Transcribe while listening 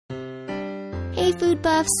Hey Food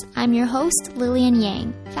Buffs, I'm your host, Lillian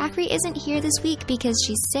Yang. Fakri isn't here this week because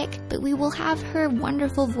she's sick, but we will have her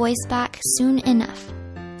wonderful voice back soon enough.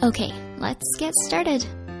 Okay, let's get started.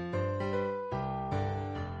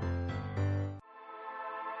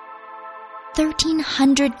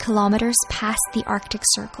 "1,300 kilometers past the Arctic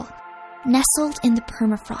Circle, nestled in the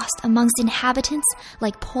permafrost amongst inhabitants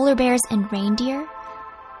like polar bears and reindeer,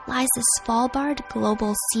 lies the Svalbard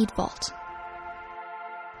Global Seed Vault.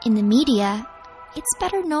 In the media, it's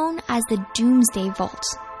better known as the Doomsday Vault.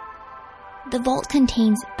 The vault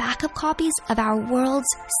contains backup copies of our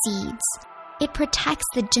world's seeds. It protects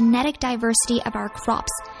the genetic diversity of our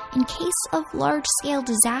crops in case of large-scale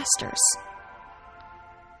disasters.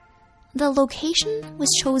 The location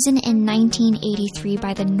was chosen in 1983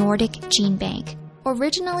 by the Nordic Gene Bank.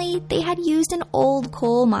 Originally, they had used an old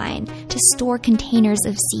coal mine to store containers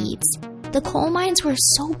of seeds. The coal mines were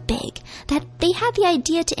so big that they had the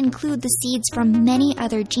idea to include the seeds from many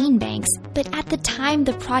other gene banks, but at the time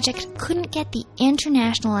the project couldn't get the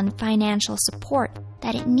international and financial support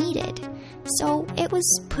that it needed, so it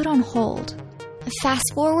was put on hold.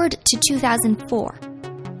 Fast forward to 2004.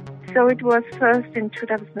 So it was first in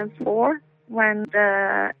 2004 when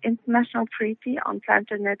the International Treaty on Plant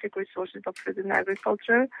Genetic Resources of Food and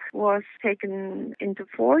Agriculture was taken into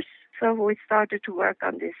force. So we started to work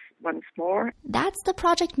on this once more. That's the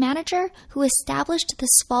project manager who established the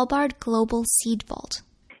Svalbard Global Seed Vault.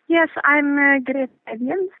 Yes, I'm Grete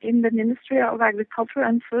Evjen in the Ministry of Agriculture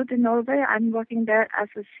and Food in Norway. I'm working there as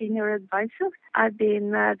a senior advisor. I've been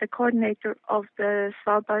the coordinator of the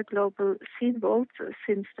Svalbard Global Seed Vault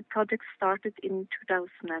since the project started in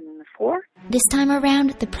 2004. This time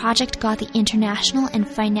around, the project got the international and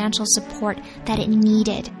financial support that it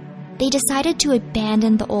needed. They decided to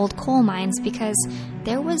abandon the old coal mines because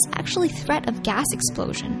there was actually threat of gas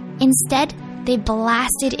explosion. Instead, they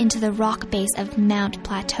blasted into the rock base of Mount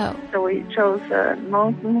Plateau. So we chose a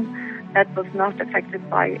mountain that was not affected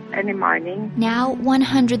by any mining. Now,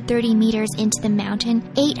 130 meters into the mountain,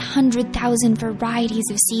 800,000 varieties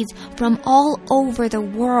of seeds from all over the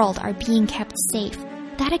world are being kept safe.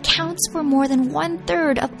 That accounts for more than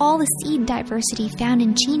 1/3 of all the seed diversity found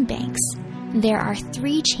in gene banks. There are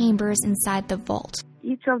 3 chambers inside the vault.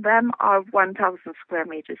 Each of them are 1,000 square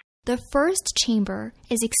meters. The first chamber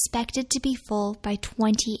is expected to be full by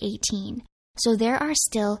 2018, so there are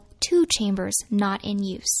still 2 chambers not in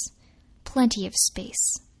use. Plenty of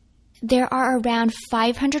space. There are around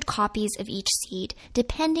 500 copies of each seed,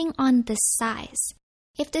 depending on the size.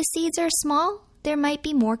 If the seeds are small, there might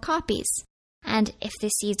be more copies. And if the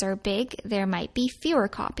seeds are big, there might be fewer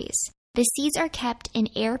copies. The seeds are kept in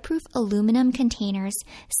airproof aluminum containers,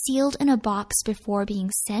 sealed in a box before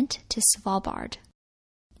being sent to Svalbard.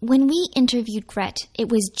 When we interviewed Grete, it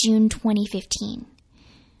was June 2015.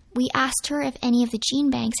 We asked her if any of the gene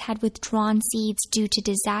banks had withdrawn seeds due to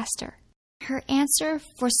disaster. Her answer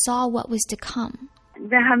foresaw what was to come.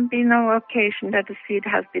 There have been no occasion that the seed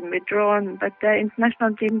has been withdrawn, but the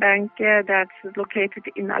International Gene Bank that's located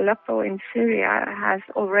in Aleppo in Syria has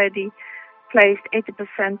already placed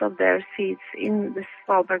 80% of their seeds in the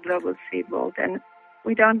Svalbard Global Seed Vault, and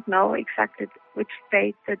we don't know exactly which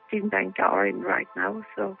state the gene bank are in right now,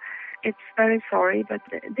 so it's very sorry, but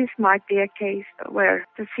this might be a case where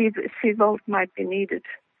the seed vault might be needed.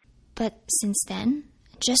 But since then,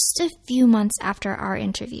 just a few months after our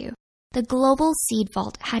interview, the Global Seed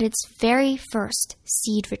Vault had its very first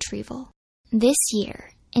seed retrieval. This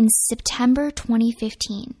year, in September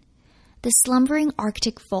 2015, the slumbering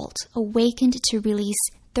Arctic Vault awakened to release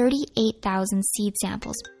 38,000 seed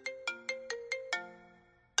samples.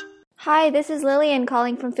 Hi, this is Lillian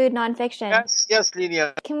calling from Food Nonfiction. Yes,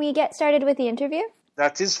 Lillian. Can we get started with the interview?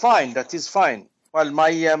 That is fine. Well,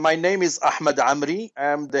 my name is Ahmed Amri.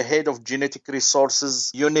 I'm the head of Genetic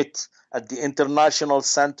Resources Unit at the International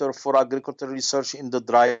Center for Agricultural Research in the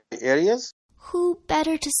Dry Areas. Who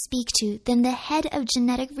better to speak to than the head of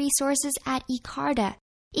Genetic Resources at ICARDA?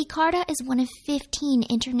 ICARDA is one of 15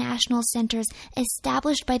 international centers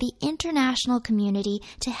established by the international community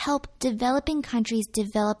to help developing countries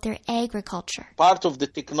develop their agriculture. Part of the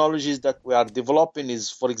technologies that we are developing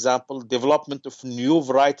is, for example, development of new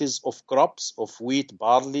varieties of crops, of wheat,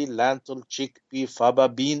 barley, lentil, chickpea, faba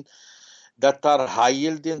bean, that are high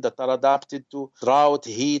yielding, that are adapted to drought,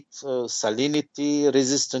 heat, salinity,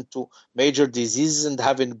 resistant to major diseases and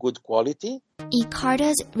having good quality.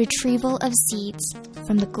 ICARDA's retrieval of seeds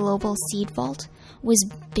from the Global Seed Vault was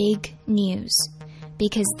big news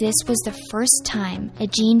because this was the first time a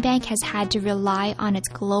gene bank has had to rely on its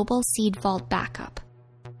Global Seed Vault backup.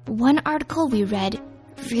 One article we read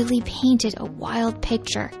really painted a wild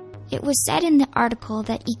picture. It was said in the article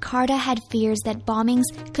that ICARDA had fears that bombings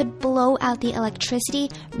could blow out the electricity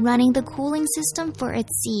running the cooling system for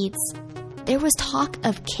its seeds. There was talk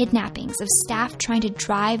of kidnappings of staff trying to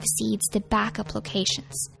drive seeds to backup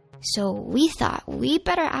locations. So we thought we'd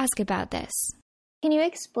better ask about this. Can you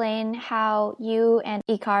explain how you and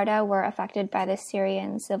ICARDA were affected by the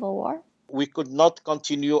Syrian civil war? We could not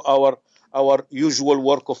continue our usual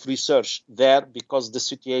work of research there because the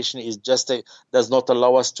situation is does not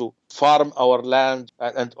allow us to farm our land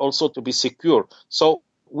and also to be secure. So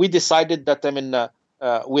we decided that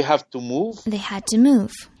we have to move. They had to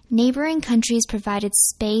move. Neighboring countries provided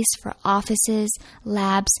space for offices,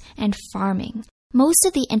 labs, and farming. Most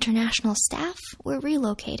of the international staff were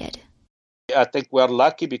relocated. I think we are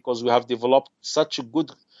lucky because we have developed such a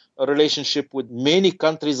good relationship with many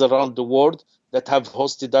countries around the world that have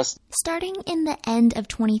hosted us. Starting in the end of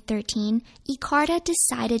 2013, ICARDA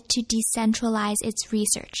decided to decentralize its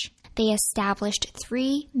research. They established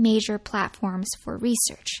 3 major platforms for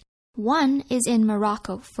research. One is in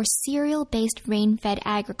Morocco for cereal-based rain-fed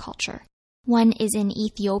agriculture. One is in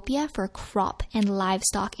Ethiopia for crop and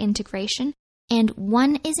livestock integration. And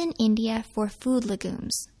one is in India for food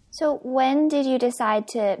legumes. So when did you decide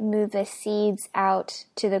to move the seeds out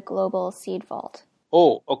to the global seed vault?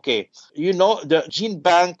 Oh, okay. The gene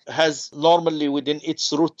bank has normally within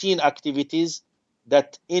its routine activities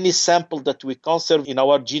that any sample that we conserve in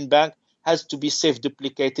our gene bank has to be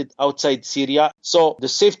safe-duplicated outside Syria. So the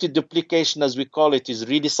safety duplication, as we call it, is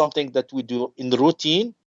really something that we do in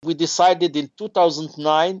routine. We decided in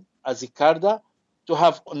 2009 as ICARDA to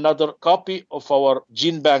have another copy of our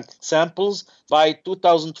gene bank samples. By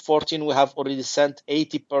 2014, we have already sent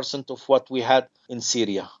 80% of what we had in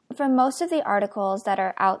Syria. From most of the articles that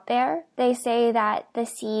are out there, they say that the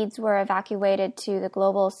seeds were evacuated to the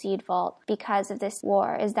global seed vault because of this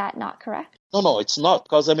war. Is that not correct? No, it's not,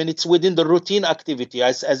 because it's within the routine activity.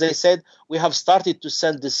 As I said, we have started to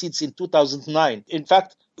send the seeds in 2009. In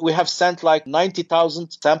fact, we have sent like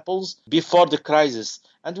 90,000 samples before the crisis,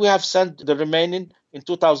 and we have sent the remaining in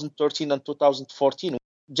 2013 and 2014.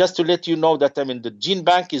 Just to let you know that the gene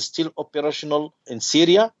bank is still operational in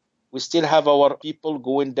Syria. We still have our people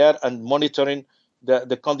going there and monitoring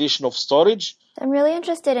the condition of storage. I'm really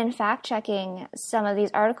interested in fact-checking some of these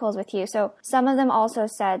articles with you. So some of them also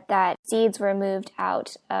said that seeds were moved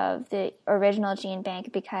out of the original gene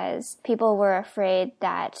bank because people were afraid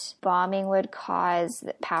that bombing would cause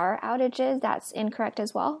power outages. That's incorrect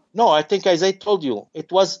as well? No, I think as I told you,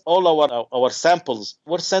 it was all our samples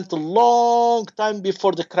were sent a long time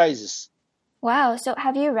before the crisis. Wow. So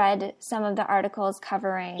have you read some of the articles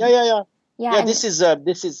covering? Yeah, this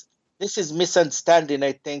is misunderstanding,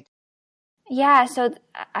 I think. Yeah, so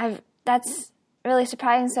that's really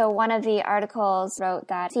surprising. So one of the articles wrote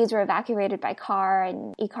that seeds were evacuated by car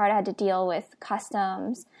and ICARDA had to deal with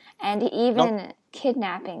customs and even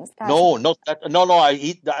kidnappings. No.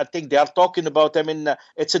 I think they are talking about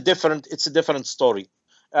it's a different story.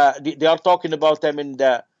 They are talking about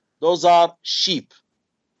those are sheep,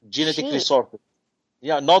 genetically sorted.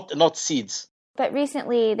 Yeah, not seeds. But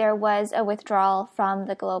recently there was a withdrawal from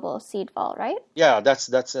the global seed vault, right? Yeah, that's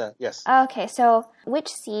yes. Okay, so which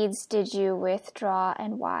seeds did you withdraw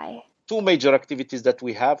and why? 2 major activities that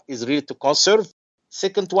we have is really to conserve.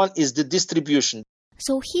 Second one is the distribution.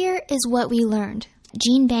 So here is what we learned.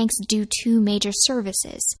 Gene banks do 2 major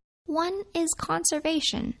services. One is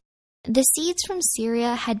conservation. The seeds from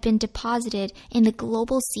Syria had been deposited in the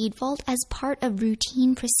global seed vault as part of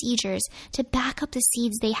routine procedures to back up the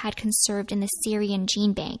seeds they had conserved in the Syrian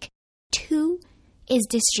gene bank. 2 is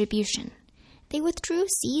distribution. They withdrew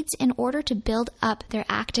seeds in order to build up their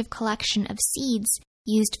active collection of seeds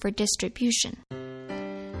used for distribution.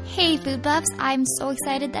 Hey Food Buffs, I'm so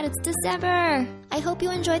excited that it's December! I hope you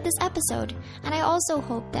enjoyed this episode, and I also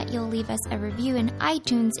hope that you'll leave us a review in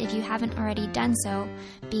iTunes if you haven't already done so,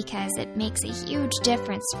 because it makes a huge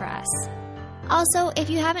difference for us. Also, if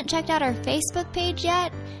you haven't checked out our Facebook page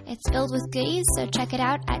yet, it's filled with goodies, so check it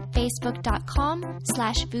out at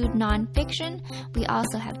facebook.com/foodnonfiction. We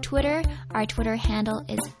also have Twitter. Our Twitter handle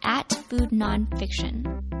is @foodnonfiction.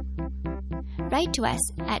 Write to us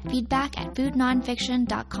at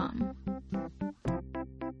feedback@foodnonfiction.com.